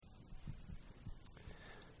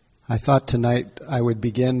I thought tonight I would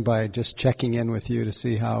begin by just checking in with you to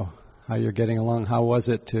see how you're getting along. How was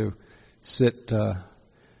it to sit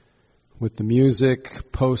with the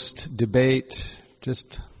music, post-debate?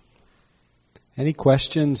 Just any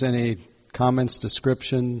questions, any comments,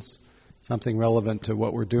 descriptions, something relevant to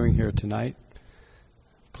what we're doing here tonight?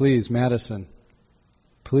 Please, Madison,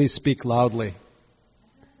 please speak loudly.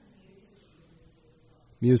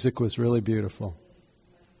 Music was really beautiful.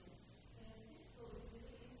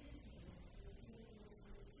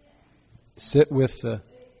 Sit with the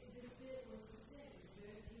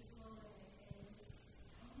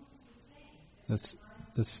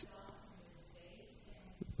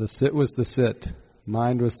sit was the sit.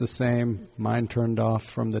 Mind was the same. Mind turned off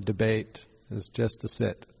from the debate. It was just the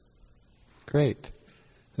sit. Great.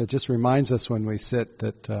 It just reminds us when we sit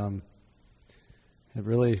that it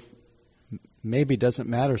really maybe doesn't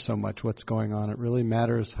matter so much what's going on. It really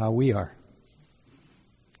matters how we are.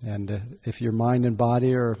 And if your mind and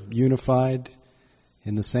body are unified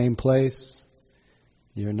in the same place,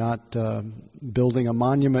 you're not building a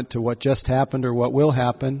monument to what just happened or what will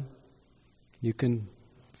happen.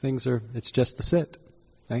 It's just the sit.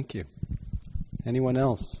 Thank you. Anyone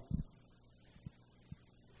else?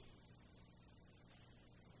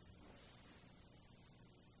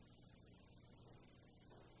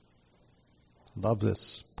 Love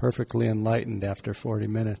this. Perfectly enlightened after 40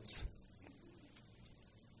 minutes.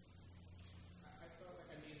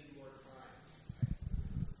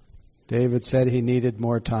 David said he needed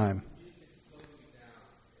more time.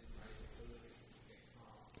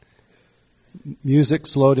 Music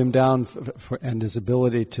slowed him down and his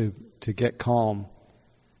ability to get calm,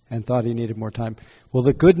 and thought he needed more time. Well,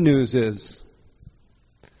 the good news is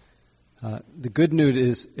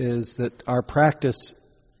that our practice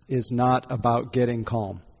is not about getting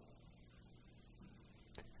calm.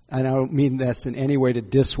 And I don't mean this in any way to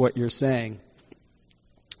diss what you're saying.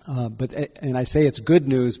 But I say it's good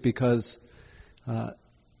news because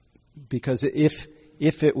if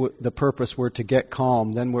the purpose were to get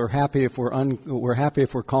calm, then we're happy if we're happy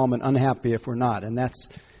if we're calm and unhappy if we're not, and that's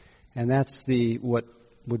what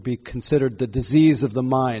would be considered the disease of the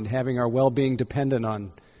mind, having our well-being dependent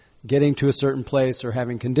on getting to a certain place or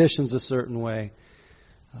having conditions a certain way.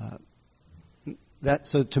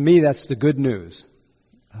 So to me, that's the good news.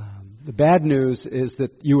 The bad news is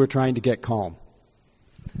that you were trying to get calm.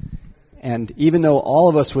 And even though all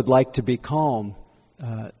of us would like to be calm,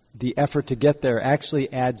 the effort to get there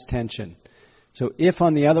actually adds tension. So if,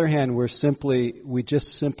 on the other hand, we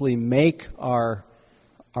just simply make our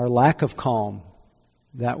lack of calm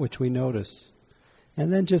that which we notice,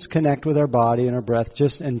 and then just connect with our body and our breath,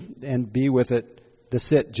 and be with it, the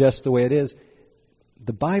sit just the way it is.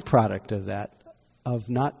 The byproduct of that, of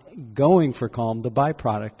not going for calm, the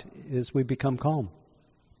byproduct is we become calm.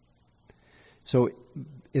 So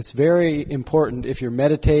it's very important, if you're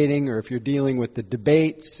meditating or if you're dealing with the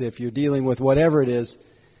debates, if you're dealing with whatever it is,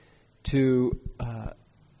 to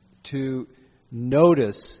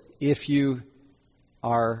notice if you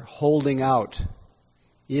are holding out,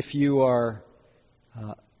 if you are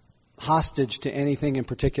hostage to anything in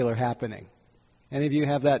particular happening. Any of you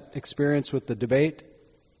have that experience with the debate?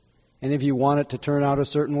 Any of you want it to turn out a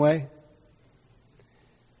certain way?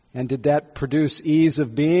 And did that produce ease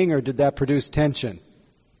of being, or did that produce tension?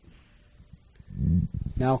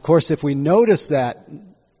 Now, of course, if we notice that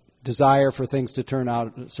desire for things to turn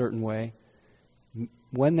out a certain way,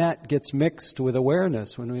 when that gets mixed with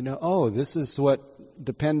awareness, when we know, this is what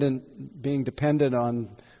being dependent on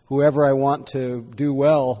whoever I want to do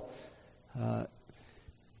well,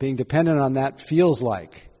 being dependent on that feels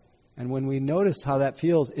like. And when we notice how that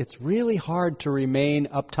feels, it's really hard to remain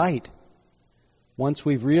uptight. Once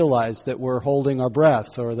we've realized that we're holding our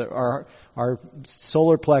breath, or that our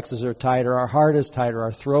solar plexus are tight, or our heart is tight, or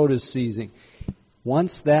our throat is seizing.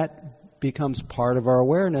 Once that becomes part of our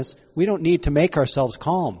awareness, we don't need to make ourselves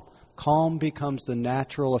calm. Calm becomes the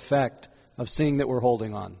natural effect of seeing that we're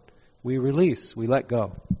holding on. We release, we let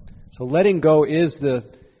go. So letting go is the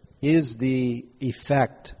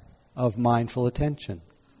effect of mindful attention.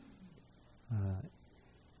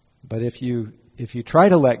 But if you try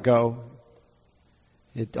to let go,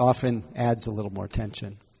 it often adds a little more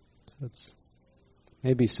tension. So it's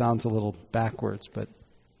maybe sounds a little backwards, but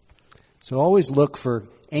so always look for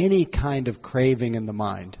any kind of craving in the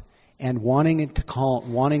mind, and wanting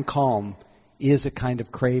calm is a kind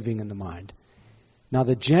of craving in the mind. Now,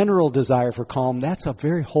 the general desire for calm, that's a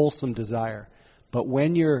very wholesome desire, but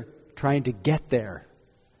when you're trying to get there,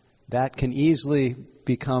 that can easily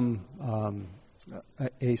become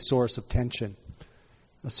a source of tension,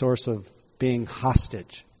 a source of being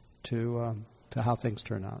hostage to how things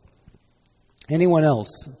turn out. Anyone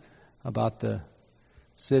else about the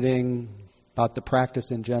sitting, about the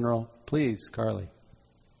practice in general? Please, Carly.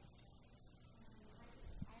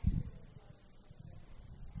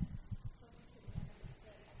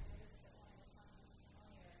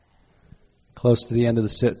 Close to the end of the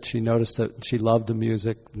sit, she noticed that she loved the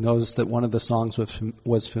music, noticed that one of the songs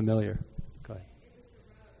was familiar. Go ahead.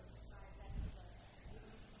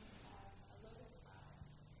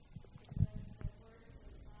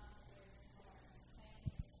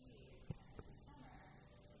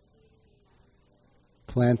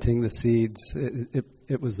 Planting the seeds.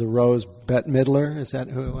 It was the rose. Bette Midler, is that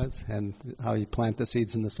who it was? And how you plant the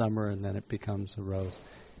seeds in the summer and then it becomes a rose.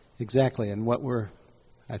 Exactly, and what we're,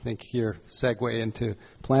 I think, here segue into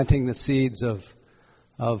planting the seeds of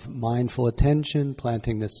mindful attention,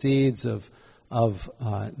 planting the seeds of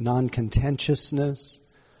non-contentiousness,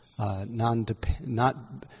 the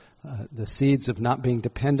seeds of not being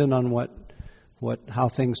dependent on how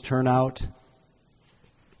things turn out.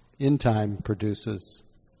 In time produces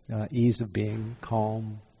ease of being,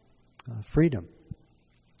 calm, freedom.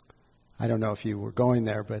 I don't know if you were going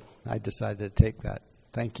there, but I decided to take that.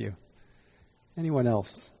 Thank you. Anyone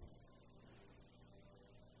else?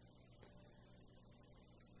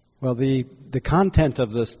 Well, the content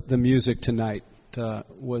of the music tonight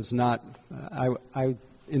was not. I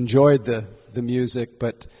enjoyed the music,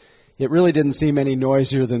 but it really didn't seem any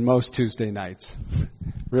noisier than most Tuesday nights,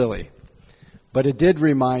 really. But it did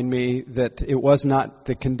remind me that it was not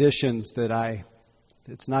the conditions that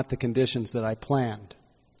it's not the conditions that I planned.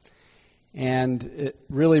 And it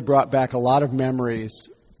really brought back a lot of memories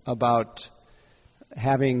about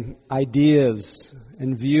having ideas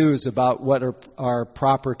and views about what are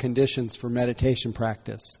proper conditions for meditation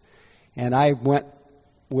practice. And I went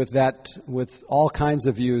with all kinds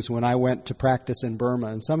of views when I went to practice in Burma.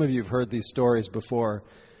 And some of you have heard these stories before.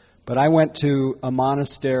 But I went to a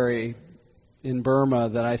monastery in Burma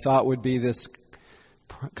that I thought would be this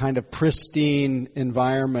kind of pristine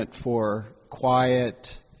environment for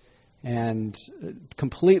quiet and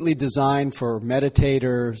completely designed for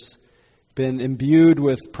meditators, been imbued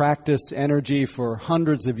with practice energy for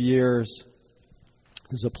hundreds of years.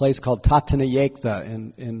 There's a place called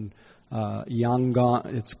Tatanayekta in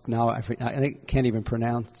Yangon. It's now, I can't even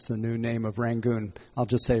pronounce the new name of Rangoon. I'll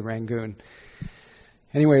just say Rangoon.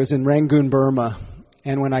 Anyway, it was in Rangoon, Burma.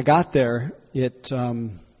 And when I got there, it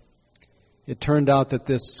turned out that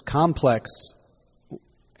this complex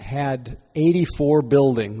had 84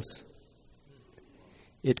 buildings.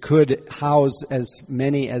 It could house as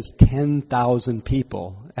many as 10,000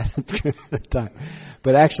 people at a time.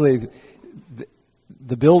 But actually,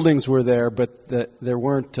 the buildings were there, but there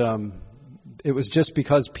weren't. It was just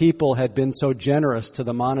because people had been so generous to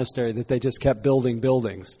the monastery that they just kept building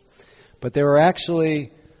buildings. But there were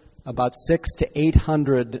actually about 600 to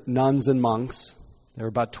 800 nuns and monks. There were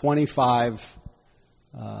about 25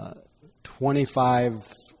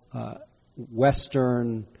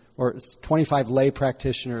 Western or 25 lay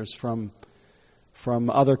practitioners from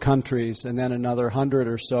other countries, and then another 100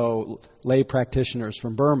 or so lay practitioners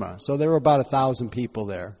from Burma. So there were about 1,000 people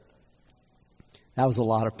there. That was a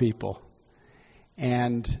lot of people.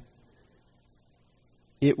 And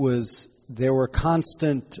there were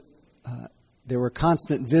constant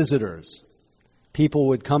visitors. People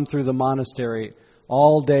would come through the monastery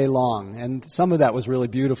all day long, and some of that was really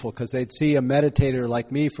beautiful because they'd see a meditator like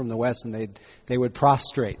me from the West, and they would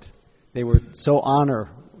prostrate. They were so honored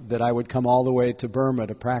that I would come all the way to Burma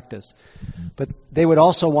to practice. But they would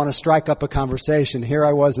also want to strike up a conversation. Here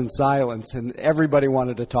I was in silence, and everybody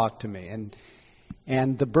wanted to talk to me.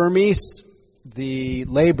 And the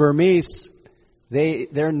lay Burmese,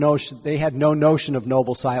 they had no notion of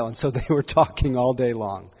noble silence, so they were talking all day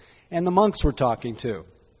long. And the monks were talking too.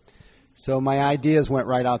 So my ideas went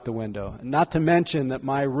right out the window. Not to mention that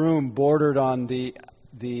my room bordered on the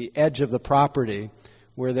edge of the property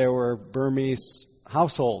where there were Burmese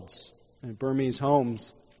households, Burmese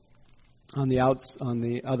homes on the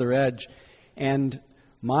other edge. And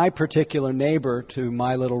my particular neighbor to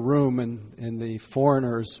my little room in the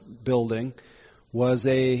foreigners' building was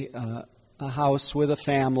a house with a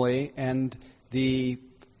family, and the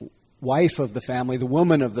wife of the family, the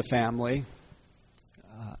woman of the family,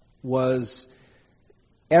 was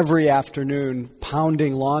every afternoon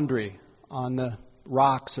pounding laundry on the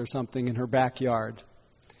rocks or something in her backyard.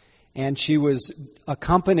 And she was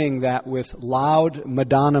accompanying that with loud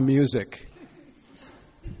Madonna music.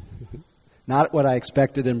 Not what I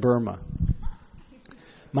expected in Burma.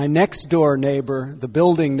 My next door neighbor, the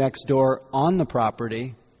building next door on the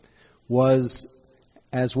property, was,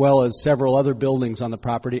 as well as several other buildings on the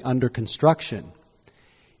property, under construction.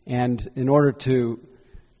 And in order to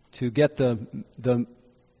get the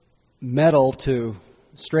metal to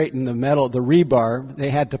straighten the metal, the rebar, they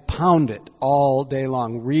had to pound it all day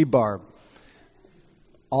long, rebar,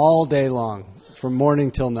 all day long, from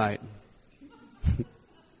morning till night.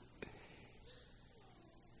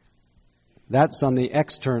 That's on the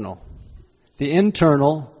external. The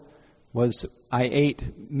internal was I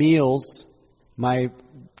ate meals, my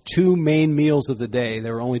 2 main meals of the day.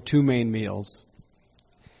 There were only 2 main meals.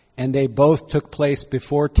 And they both took place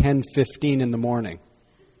before 10:15 in the morning,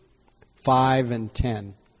 5 and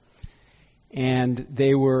 10. And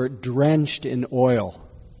they were drenched in oil.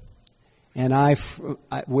 And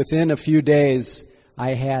within a few days,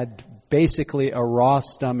 I had basically a raw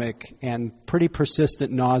stomach and pretty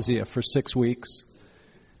persistent nausea for 6 weeks.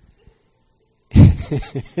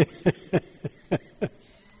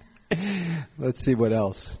 Let's see what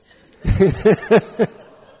else.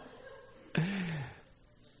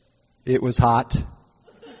 It was hot.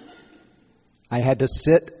 I had to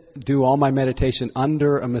do all my meditation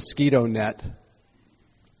under a mosquito net.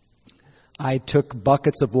 I took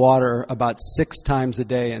buckets of water about 6 times a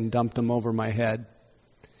day and dumped them over my head.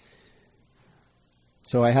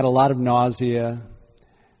 So I had a lot of nausea,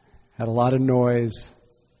 had a lot of noise,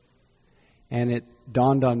 and it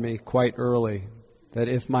dawned on me quite early that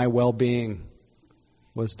if my well-being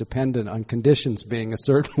was dependent on conditions being a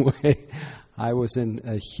certain way, I was in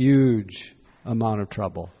a huge amount of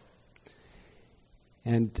trouble.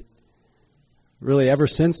 And really, ever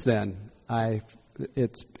since then,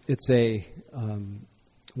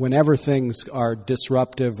 whenever things are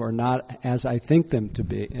disruptive or not as I think them to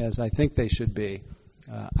be, as I think they should be,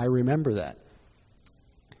 I remember that.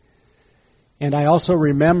 And I also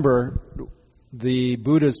remember the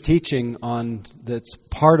Buddha's teaching on that's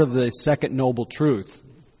part of the second noble truth.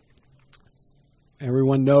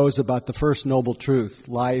 Everyone knows about the first noble truth.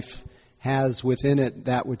 Life has within it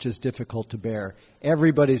that which is difficult to bear.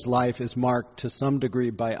 Everybody's life is marked to some degree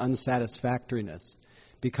by unsatisfactoriness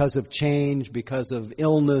because of change, because of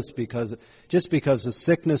illness, because of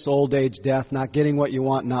sickness, old age, death, not getting what you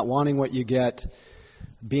want, not wanting what you get,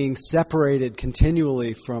 being separated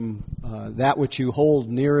continually from that which you hold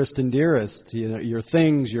nearest and dearest, your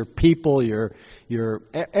things, your people, your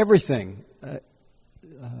everything.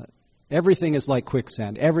 Everything is like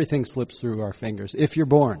quicksand. Everything slips through our fingers if you're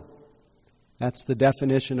born. That's the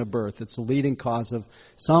definition of birth. It's a leading cause of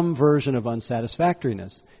some version of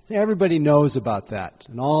unsatisfactoriness. Everybody knows about that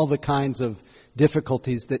and all the kinds of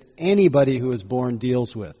difficulties that anybody who is born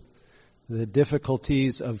deals with. The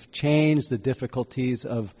difficulties of change, the difficulties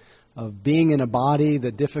of being in a body,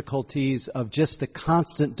 the difficulties of just the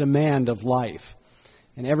constant demand of life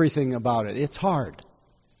and everything about it. It's hard.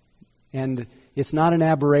 And it's not an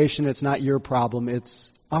aberration, it's not your problem,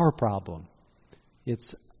 it's our problem.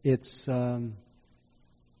 It's just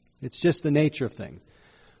the nature of things.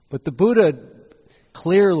 But the Buddha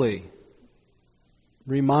clearly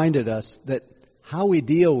reminded us that how we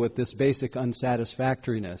deal with this basic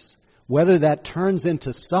unsatisfactoriness, whether that turns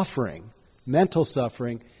into suffering, mental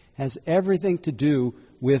suffering, has everything to do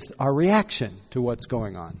with our reaction to what's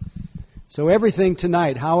going on. So everything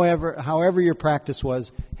tonight, however your practice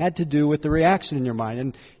was, had to do with the reaction in your mind.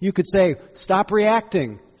 And you could say, stop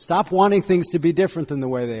reacting. Stop wanting things to be different than the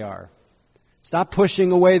way they are. Stop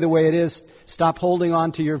pushing away the way it is. Stop holding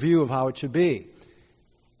on to your view of how it should be.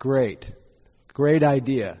 Great. Great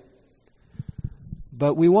idea.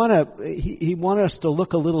 But he wanted us to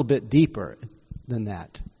look a little bit deeper than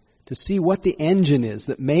that, to see what the engine is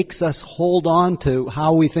that makes us hold on to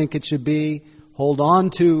how we think it should be, hold on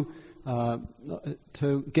to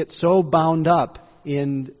get so bound up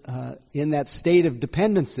in that state of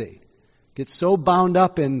dependency, get so bound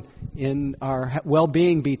up in our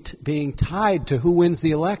well-being being tied to who wins the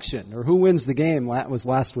election or who wins the game. That was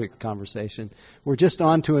last week's conversation. We're just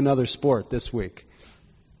on to another sport this week.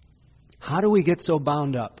 How do we get so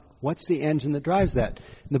bound up? What's the engine that drives that?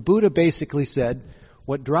 And the Buddha basically said,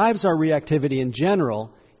 what drives our reactivity in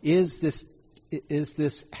general is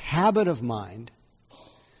this habit of mind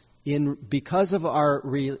because of our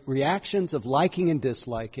reactions of liking and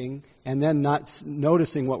disliking, and then not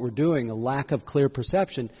noticing what we're doing, a lack of clear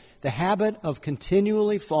perception, the habit of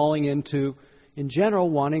continually falling into, in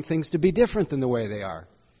general, wanting things to be different than the way they are.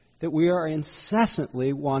 That we are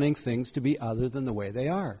incessantly wanting things to be other than the way they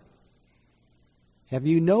are. Have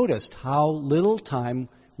you noticed how little time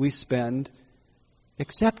we spend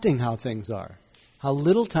accepting how things are? How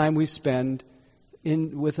little time we spend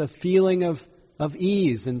with a feeling of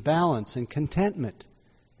ease and balance and contentment.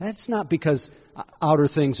 That's not because outer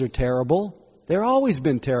things are terrible. They've always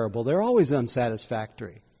been terrible. They're always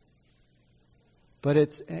unsatisfactory. But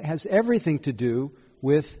it has everything to do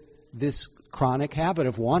with this chronic habit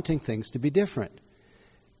of wanting things to be different.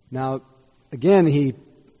 Now, again, he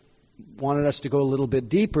wanted us to go a little bit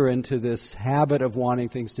deeper into this habit of wanting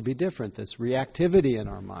things to be different, this reactivity in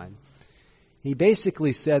our mind. He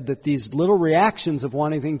basically said that these little reactions of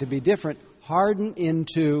wanting things to be different harden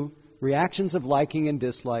into reactions of liking and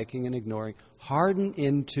disliking and ignoring, harden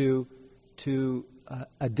into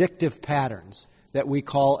addictive patterns that we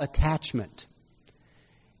call attachment.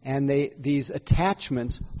 And these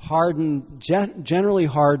attachments generally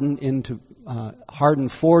harden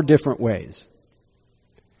 4 different ways.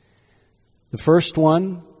 The first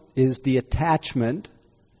one is the attachment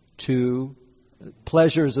to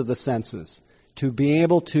pleasures of the senses, to be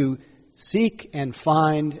able to seek and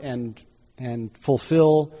find and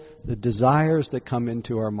fulfill the desires that come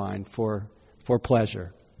into our mind for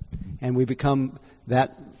pleasure. And we become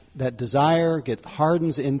that desire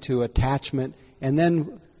hardens into attachment, and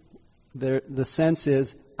then the sense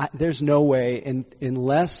is there's no way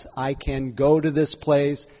unless I can go to this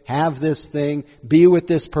place, have this thing, be with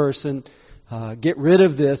this person, get rid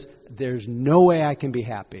of this, there's no way I can be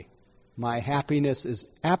happy. My happiness is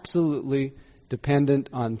absolutely dependent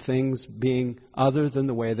on things being other than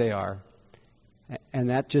the way they are. And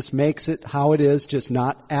that just makes it how it is, just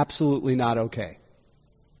absolutely not okay.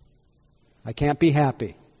 I can't be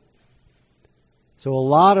happy. So a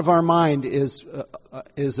lot of our mind is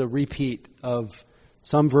a repeat of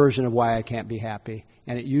some version of why I can't be happy.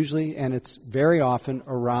 And it's very often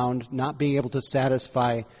around not being able to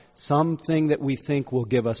satisfy something that we think will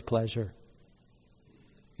give us pleasure.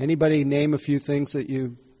 Anybody name a few things that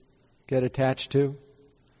you get attached to?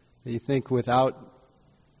 That you think without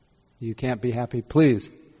you can't be happy? Please.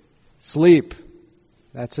 Sleep.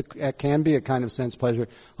 That can be a kind of sense pleasure.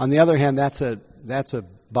 On the other hand, that's a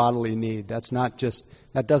bodily need.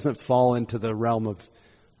 That doesn't fall into the realm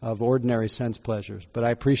of ordinary sense pleasures. But I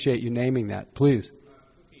appreciate you naming that. Please.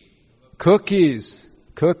 Cookies.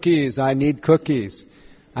 I need cookies.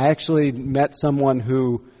 I actually met someone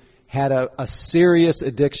who had a serious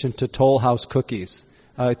addiction to Toll House cookies,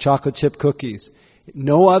 chocolate chip cookies.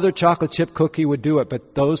 No other chocolate chip cookie would do it,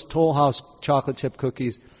 but those Toll House chocolate chip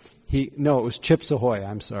cookies, it was Chips Ahoy,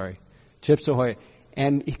 I'm sorry. Chips Ahoy.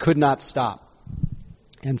 And he could not stop.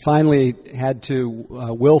 And finally had to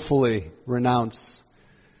willfully renounce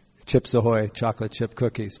Chips Ahoy chocolate chip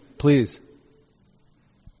cookies. Please.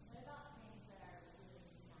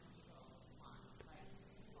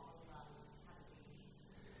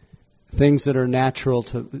 Things that are natural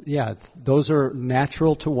to, those are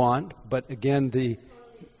natural to want, but again, then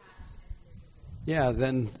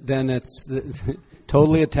it's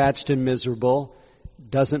totally attached and miserable,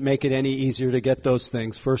 doesn't make it any easier to get those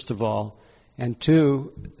things, first of all. And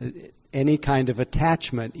 2, any kind of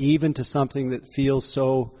attachment, even to something that feels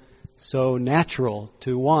so natural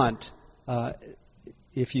to want,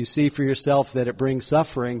 if you see for yourself that it brings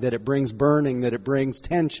suffering, that it brings burning, that it brings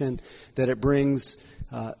tension, that it brings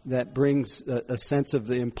a sense of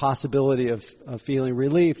the impossibility of feeling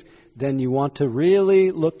relief, then you want to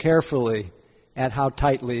really look carefully at how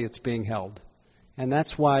tightly it's being held. And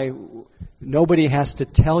that's why nobody has to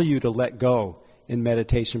tell you to let go in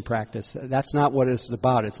meditation practice. That's not what it's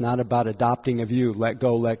about. It's not about adopting a view, let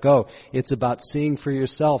go, let go. It's about seeing for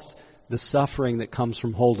yourself the suffering that comes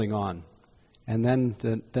from holding on. And then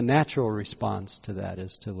the natural response to that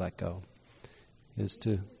is to let go, is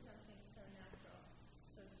to...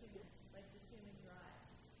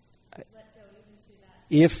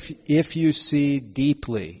 If you see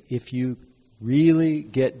deeply, if you really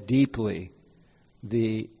get deeply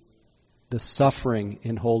the suffering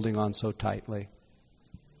in holding on so tightly,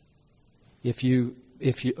 if you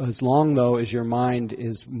as long though as your mind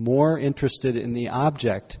is more interested in the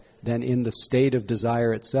object than in the state of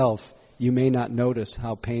desire itself, you may not notice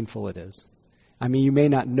how painful it is. I mean, you may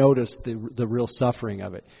not notice the real suffering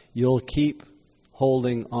of it. You'll keep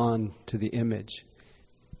holding on to the image.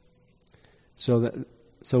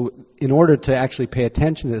 So in order to actually pay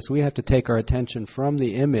attention to this, we have to take our attention from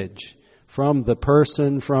the image, from the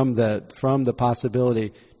person, from the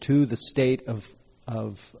possibility, to the state of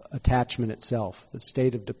attachment itself, the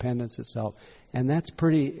state of dependence itself. And that's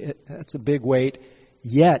a big weight.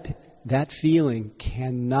 Yet that feeling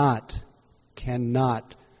cannot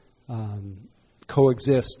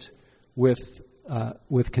coexist with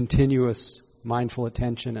continuous mindful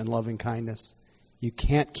attention and loving kindness. You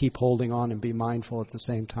can't keep holding on and be mindful at the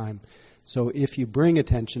same time. So if you bring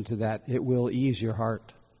attention to that, it will ease your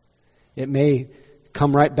heart. It may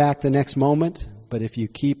come right back the next moment, but if you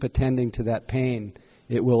keep attending to that pain,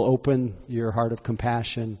 it will open your heart of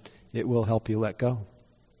compassion. It will help you let go.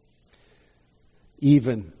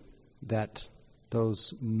 even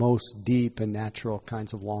those most deep and natural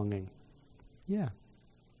kinds of longing. Yeah.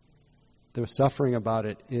 The suffering about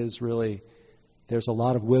it is really, there's a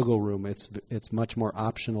lot of wiggle room. It's much more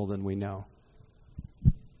optional than we know.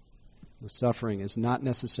 The suffering is not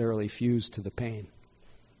necessarily fused to the pain.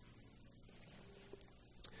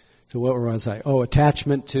 So what was I?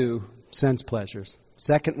 Attachment to sense pleasures.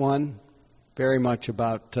 Second one, very much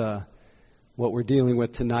about what we're dealing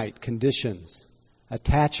with tonight, conditions.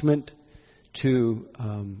 Attachment to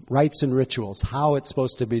rites and rituals, how it's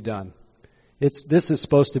supposed to be done. This is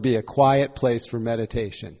supposed to be a quiet place for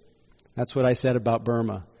meditation. That's what I said about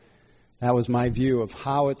Burma. That was my view of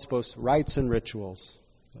how it's supposed to, rites and rituals.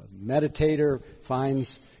 A meditator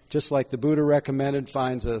finds, just like the Buddha recommended,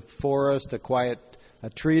 finds a forest, a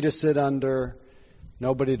tree to sit under,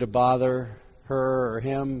 nobody to bother her or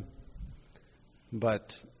him.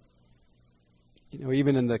 But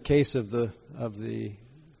even in the case of the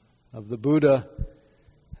Buddha,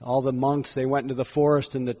 all the monks, they went into the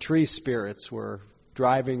forest and the tree spirits were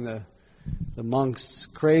driving the monks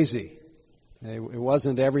crazy. It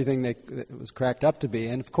wasn't everything it was cracked up to be.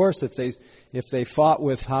 And of course, if they fought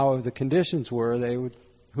with how the conditions were,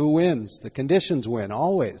 who wins? The conditions win,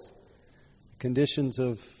 always. Conditions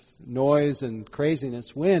of noise and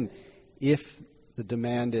craziness win if the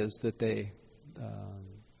demand is that the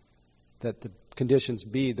conditions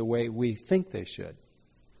be the way we think they should.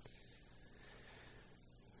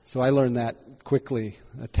 So I learned that quickly,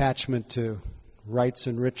 attachment to rites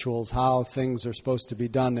and rituals, how things are supposed to be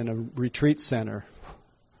done in a retreat center.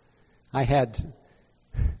 My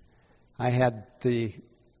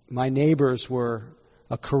neighbors were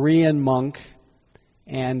a Korean monk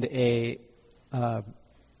and a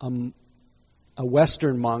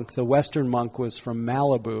Western monk. The Western monk was from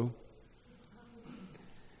Malibu.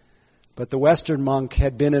 But the Western monk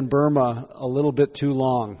had been in Burma a little bit too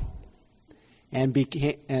long. And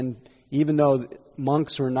even though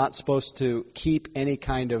monks were not supposed to keep any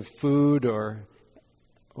kind of food or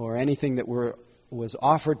anything that was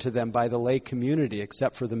offered to them by the lay community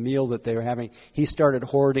except for the meal that they were having, he started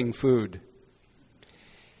hoarding food.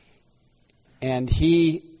 And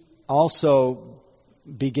he also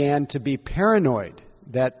began to be paranoid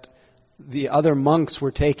that the other monks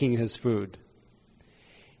were taking his food.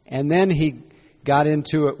 And then he got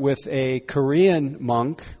into it with a Korean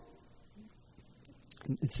monk.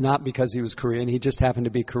 It's not because he was Korean. He just happened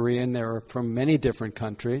to be Korean. They were from many different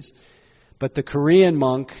countries. But the Korean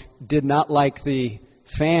monk did not like the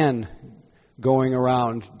fan going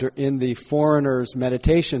around in the foreigners'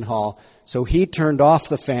 meditation hall. So he turned off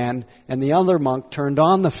the fan, and the other monk turned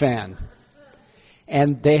on the fan.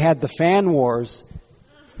 And they had the fan wars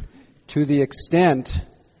to the extent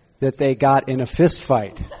that they got in a fist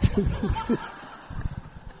fight.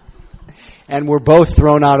 And were both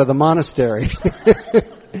thrown out of the monastery.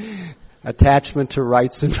 Attachment to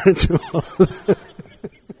rites and rituals.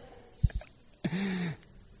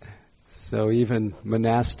 So even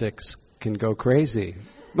monastics can go crazy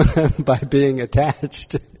by being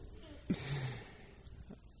attached.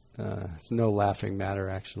 It's no laughing matter,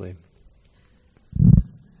 actually.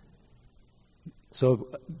 So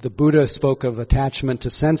the Buddha spoke of attachment to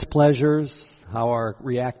sense pleasures, how our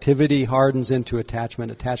reactivity hardens into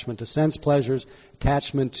attachment to sense pleasures,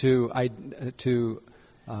 attachment to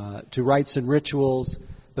rites and rituals.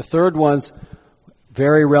 The third one's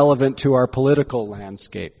very relevant to our political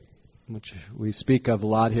landscape, which we speak of a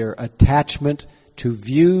lot here, attachment to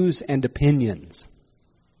views and opinions.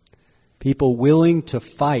 People willing to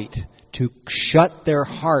fight, to shut their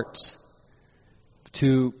hearts,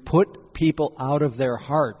 to put people out of their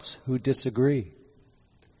hearts who disagree.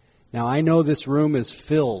 Now, I know this room is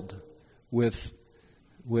filled with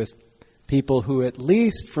people who, at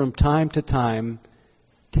least from time to time,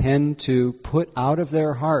 tend to put out of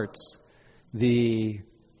their hearts the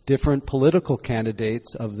different political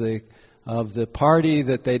candidates of the party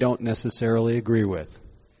that they don't necessarily agree with.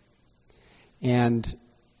 And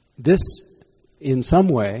this, in some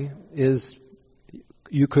way, is,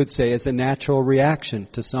 you could say, is a natural reaction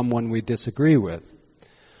to someone we disagree with.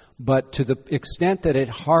 But to the extent that it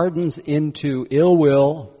hardens into ill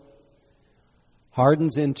will,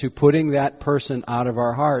 hardens into putting that person out of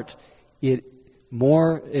our heart, it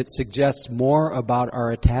suggests more about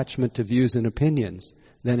our attachment to views and opinions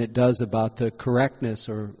than it does about the correctness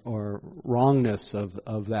or wrongness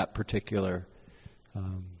of that particular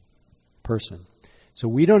person. So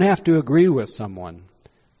we don't have to agree with someone,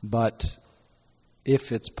 but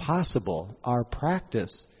if it's possible, our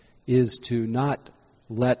practice is to not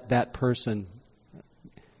let that person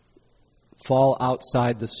fall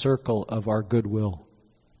outside the circle of our goodwill.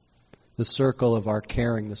 the circle of our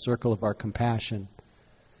caring, the circle of our compassion,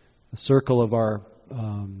 the circle of our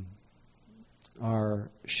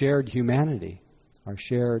shared humanity, our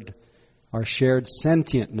shared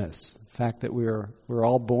sentientness, the fact that we're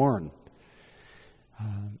all born.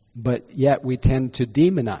 But yet we tend to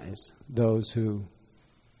demonize those who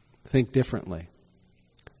think differently.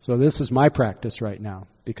 So this is my practice right now,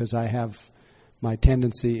 because my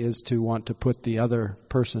tendency is to want to put the other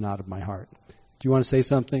person out of my heart. Do you want to say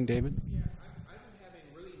something, David? Yeah, I've been having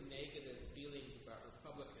really negative feelings about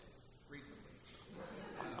Republicans recently.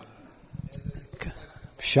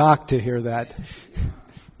 Shocked to hear that.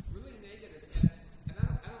 Really negative, and I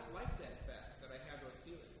don't like that fact that I have those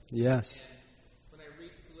feelings. Yes. And when I read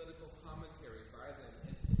political commentary by them,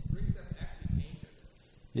 it brings up actually anger.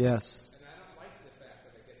 Yes. And I don't like the fact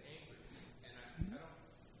that I get angry, and I don't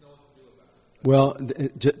know what to do about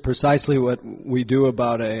it. Well, precisely what we do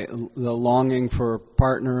about the longing for a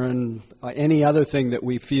partner and any other thing that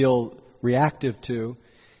we feel reactive to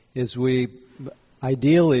is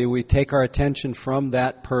ideally we take our attention from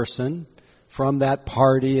that person, from that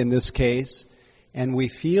party in this case, and we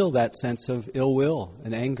feel that sense of ill will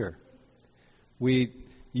and anger. We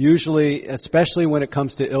usually, especially when it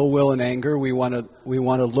comes to ill will and anger, we want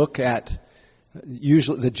to look at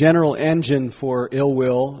usually the general engine for ill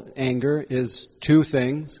will, anger, is two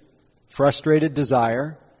things. Frustrated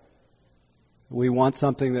desire. We want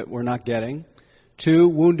something that we're not getting. Two,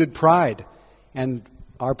 wounded pride. And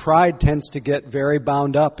our pride tends to get very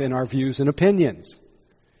bound up in our views and opinions.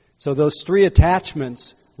 So those three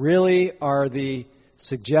attachments really are the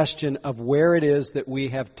suggestion of where it is that we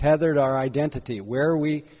have tethered our identity, where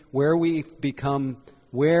we become,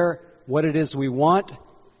 what it is we want,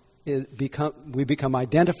 we become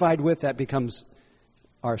identified with. That becomes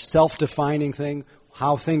our self-defining thing.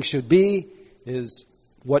 How things should be is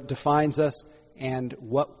what defines us, and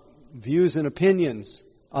what views and opinions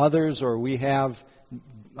others or we have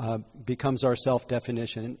becomes our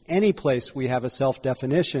self-definition. In any place we have a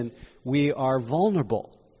self-definition, we are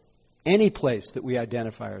vulnerable. Any place that we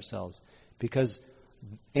identify ourselves, because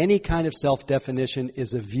any kind of self-definition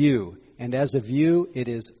is a view. And as a view, it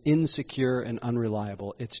is insecure and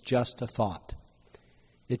unreliable. It's just a thought.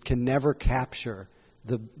 It can never capture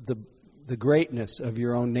the greatness of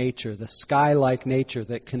your own nature, the sky-like nature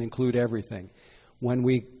that can include everything. When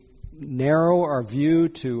we narrow our view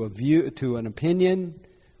to an opinion,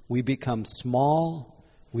 we become small.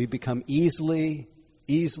 We become easily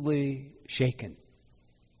shaken.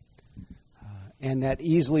 And that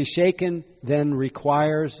easily shaken then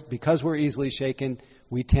requires, because we're easily shaken,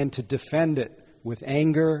 we tend to defend it with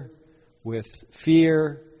anger, with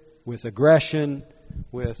fear, with aggression,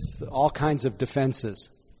 with all kinds of defenses.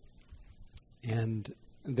 And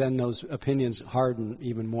then those opinions harden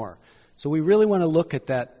even more. So we really want to look at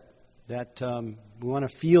that we want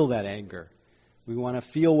to feel that anger. We want to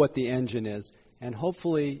feel what the engine is. And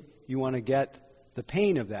hopefully you want to get the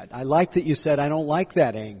pain of that. I like that you said, I don't like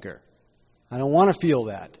that anger. I don't want to feel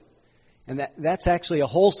that. And that's actually a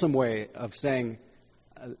wholesome way of saying,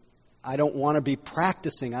 I don't want to be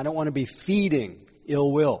practicing, I don't want to be feeding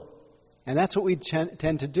ill will. And that's what we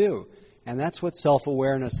tend to do. And that's what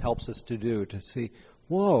self-awareness helps us to do, to see,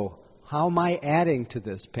 whoa, how am I adding to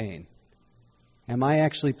this pain? Am I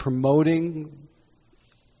actually promoting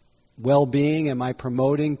well-being? Am I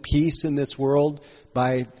promoting peace in this world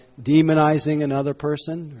by demonizing another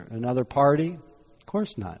person or another party? Of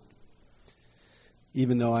course not.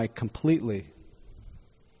 Even though I completely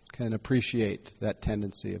can appreciate that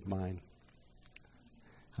tendency of mine.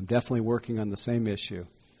 I'm definitely working on the same issue.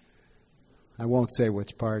 I won't say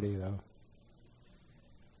which party, though.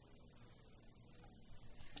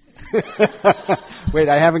 Wait,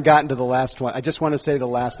 I haven't gotten to the last one. I just want to say the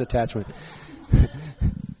last attachment.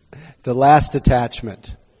 The last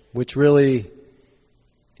attachment, which really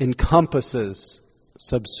encompasses,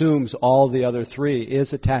 subsumes all the other three,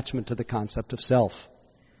 is attachment to the concept of self.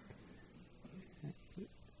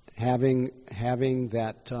 Having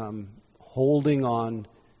that holding on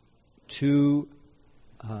to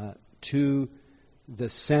the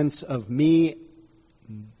sense of me,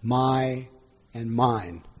 my, and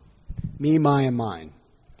mine. Me, my, and mine.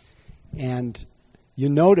 And you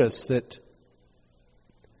notice that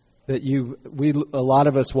a lot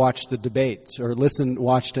of us watched the debates, or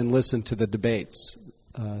watched and listened to the debates,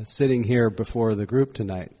 sitting here before the group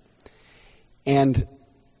tonight. And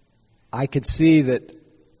I could see that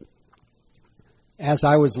as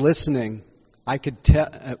I was listening, I could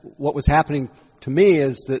tell what was happening to me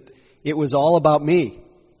is that it was all about me.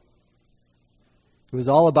 It was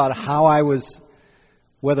all about how I was,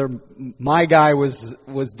 whether my guy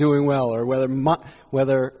was doing well, or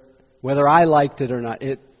whether whether I liked it or not.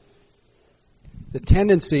 The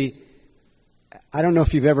tendency, I don't know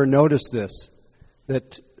if you've ever noticed this,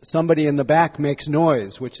 that somebody in the back makes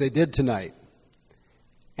noise, which they did tonight.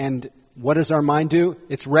 And what does our mind do?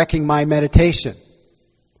 It's wrecking my meditation.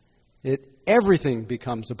 Everything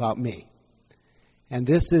becomes about me. And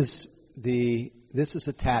this is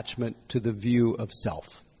attachment to the view of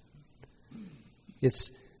self.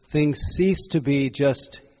 Things cease to be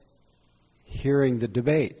just hearing the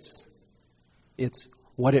debates. It's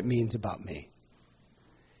what it means about me.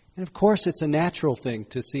 And of course, it's a natural thing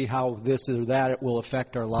to see how this or that it will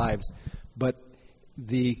affect our lives. But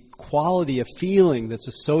the quality of feeling that's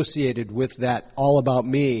associated with that all about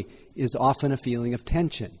me is often a feeling of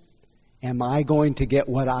tension. Am I going to get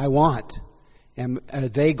what I want? Are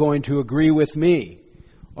they going to agree with me?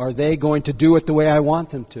 Are they going to do it the way I want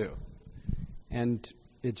them to? And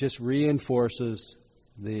it just reinforces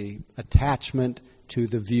the attachment to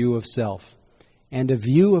the view of self. And a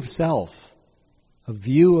view of self, a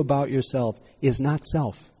view about yourself, is not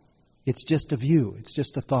self. It's just a view. It's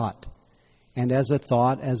just a thought. And as a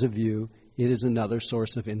thought, as a view, it is another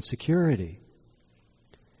source of insecurity.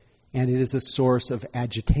 And it is a source of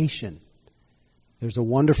agitation. There's a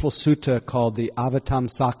wonderful sutta called the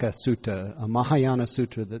Avatamsaka Sutta, a Mahayana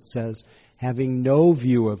sutra that says, having no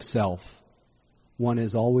view of self, one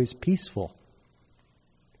is always peaceful.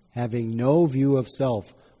 Having no view of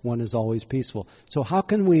self, one is always peaceful. So how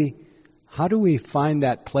do we find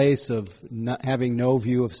that place of having no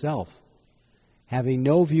view of self? Having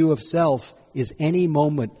no view of self is any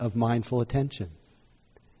moment of mindful attention.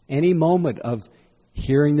 Any moment of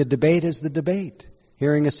hearing the debate as the debate.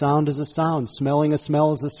 Hearing a sound as a sound, smelling a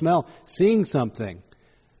smell as a smell, seeing something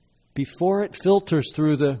before it filters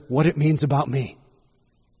through what it means about me.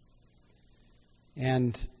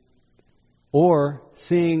 Or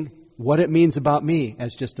seeing what it means about me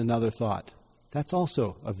as just another thought. That's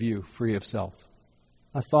also a view free of self.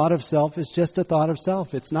 A thought of self is just a thought of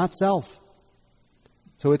self. It's not self.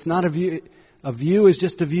 So it's not a view. A view is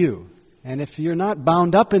just a view. And if you're not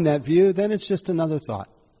bound up in that view, then it's just another thought.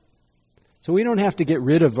 So we don't have to get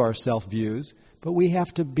rid of our self-views, but we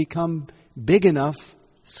have to become big enough,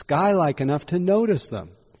 sky-like enough to notice them,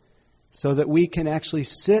 so that we can actually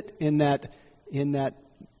sit in that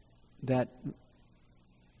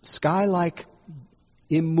sky-like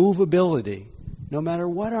immovability, no matter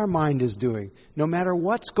what our mind is doing, no matter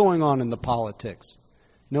what's going on in the politics,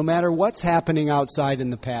 no matter what's happening outside in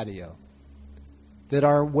the patio, that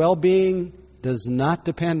our well-being does not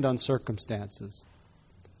depend on circumstances.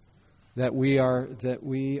 That we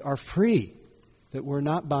are free, that we're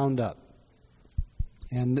not bound up,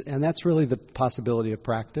 and that's really the possibility of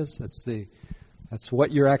practice. That's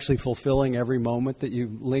what you're actually fulfilling every moment that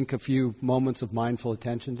you link a few moments of mindful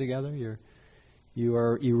attention together. You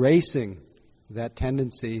are erasing that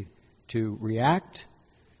tendency to react,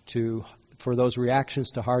 for those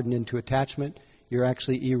reactions to harden into attachment. You're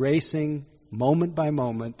actually erasing moment by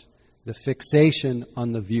moment the fixation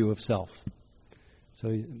on the view of self.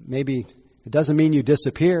 So maybe it doesn't mean you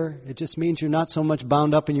disappear. It just means you're not so much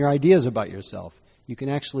bound up in your ideas about yourself. You can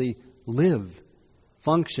actually live,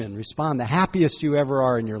 function, respond. The happiest you ever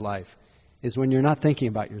are in your life is when you're not thinking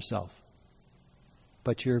about yourself,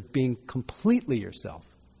 but you're being completely yourself,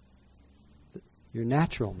 your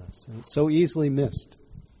naturalness. And it's so easily missed.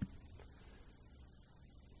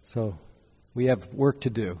 So we have work to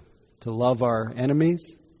do, to love our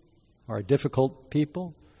enemies, our difficult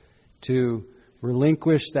people, to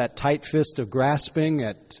relinquish that tight fist of grasping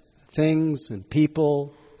at things and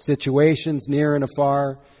people, situations near and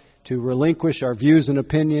afar, to relinquish our views and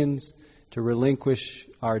opinions, to relinquish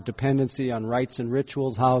our dependency on rites and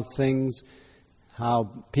rituals, how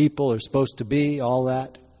people are supposed to be, all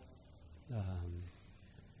that.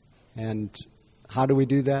 And how do we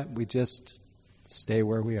do that? We just stay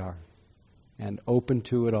where we are and open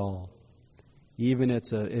to it all. Even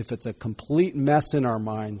if it's a complete mess in our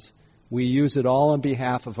minds, we use it all on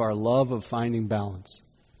behalf of our love of finding balance.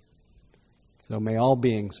 So may all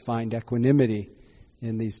beings find equanimity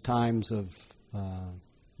in these times of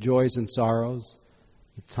joys and sorrows,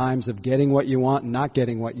 the times of getting what you want and not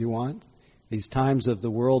getting what you want, these times of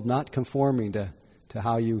the world not conforming to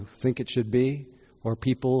how you think it should be, or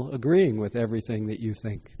people agreeing with everything that you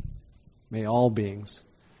think. May all beings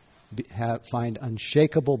find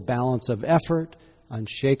unshakable balance of effort,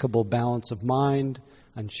 unshakable balance of mind,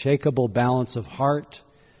 unshakable balance of heart,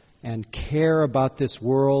 and care about this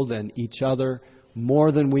world and each other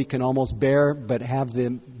more than we can almost bear, but have the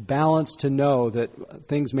balance to know that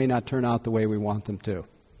things may not turn out the way we want them to.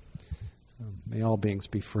 So may all beings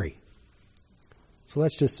be free. So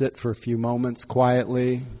let's just sit for a few moments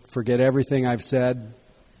quietly, forget everything I've said.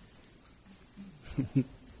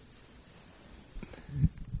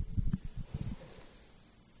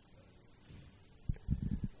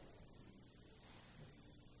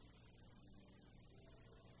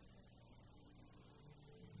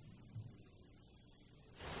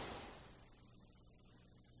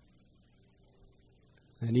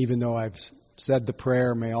 And even though I've said the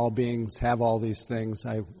prayer, may all beings have all these things,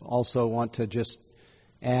 I also want to just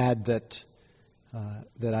add that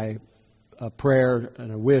a prayer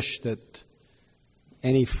and a wish that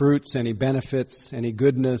any fruits, any benefits, any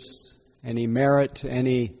goodness, any merit,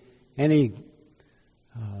 any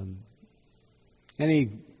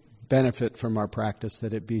benefit from our practice,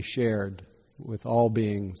 that it be shared with all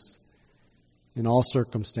beings in all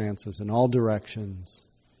circumstances, in all directions.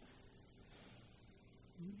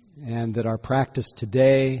 And that our practice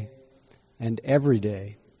today and every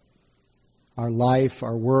day, our life,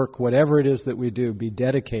 our work, whatever it is that we do, be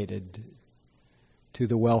dedicated to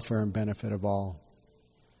the welfare and benefit of all.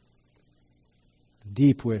 A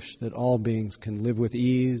deep wish that all beings can live with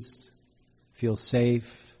ease, feel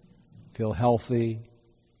safe, feel healthy,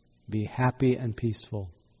 be happy and peaceful.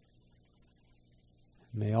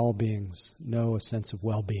 May all beings know a sense of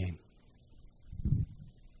well-being.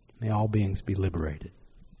 May all beings be liberated.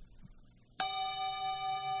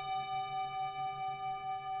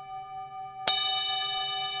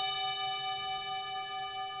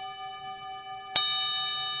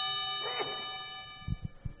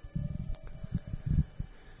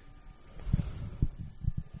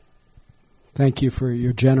 Thank you for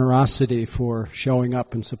your generosity for showing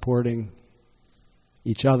up and supporting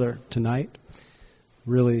each other tonight.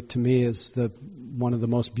 Really, to me, is one of the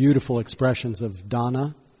most beautiful expressions of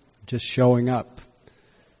Dharma, just showing up.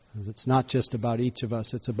 It's not just about each of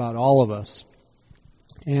us, it's about all of us.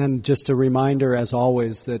 And just a reminder, as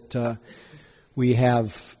always, that we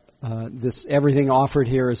have everything offered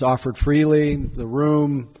here is offered freely, the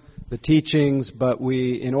room, the teachings, but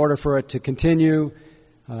in order for it to continue,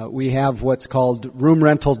 we have what's called room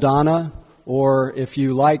rental dana, or if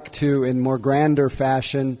you like to, in more grander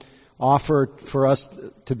fashion, offer for us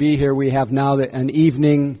to be here, we have now an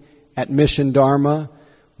evening at Mission Dharma,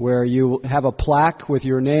 where you have a plaque with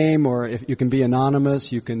your name, or if you can be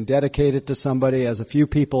anonymous, you can dedicate it to somebody, as a few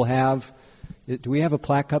people have. Do we have a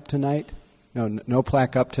plaque up tonight? No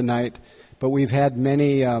plaque up tonight, but we've had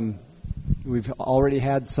many, we've already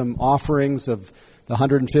had some offerings of the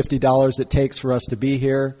 $150 it takes for us to be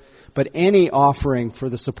here. But any offering for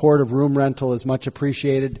the support of room rental is much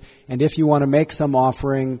appreciated. And if you want to make some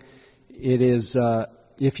offering, it is,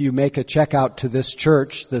 if you make a check out to this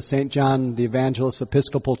church, the St. John the Evangelist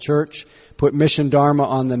Episcopal Church, put Mission Dharma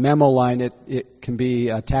on the memo line, it can be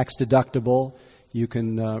tax deductible. You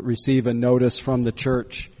can receive a notice from the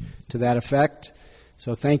church to that effect.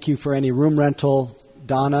 So thank you for any room rental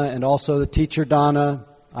dana, and also the teacher dana.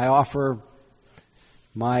 I offer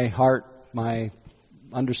my heart, my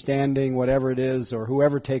understanding, whatever it is, or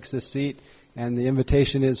whoever takes this seat, and the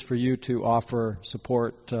invitation is for you to offer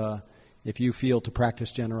support if you feel to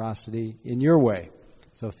practice generosity in your way.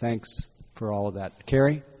 So thanks for all of that.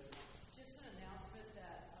 Carrie? Just an announcement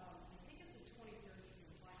that I think it's the 23rd, you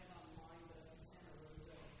can find it online, but in Santa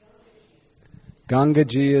Rosa,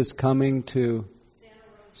 Gangaji is coming to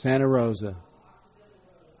Santa Rosa.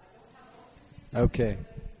 Okay.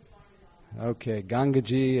 Okay,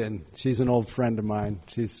 Gangaji, and she's an old friend of mine.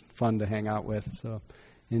 She's fun to hang out with, so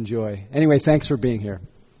enjoy. Anyway, thanks for being here.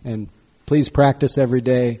 And please practice every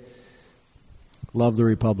day. Love the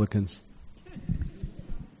Republicans.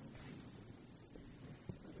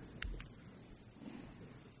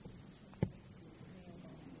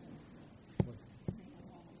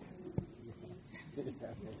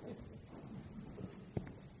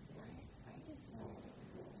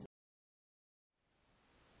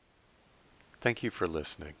 Thank you for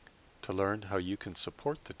listening. To learn how you can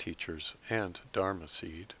support the teachers and Dharma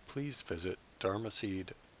Seed, please visit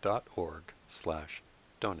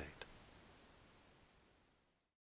dharmaseed.org/donate.